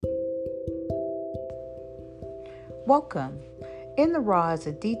Welcome. In the Raw is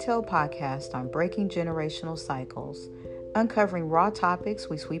a detailed podcast on breaking generational cycles, uncovering raw topics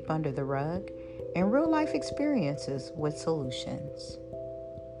we sweep under the rug, and real life experiences with solutions.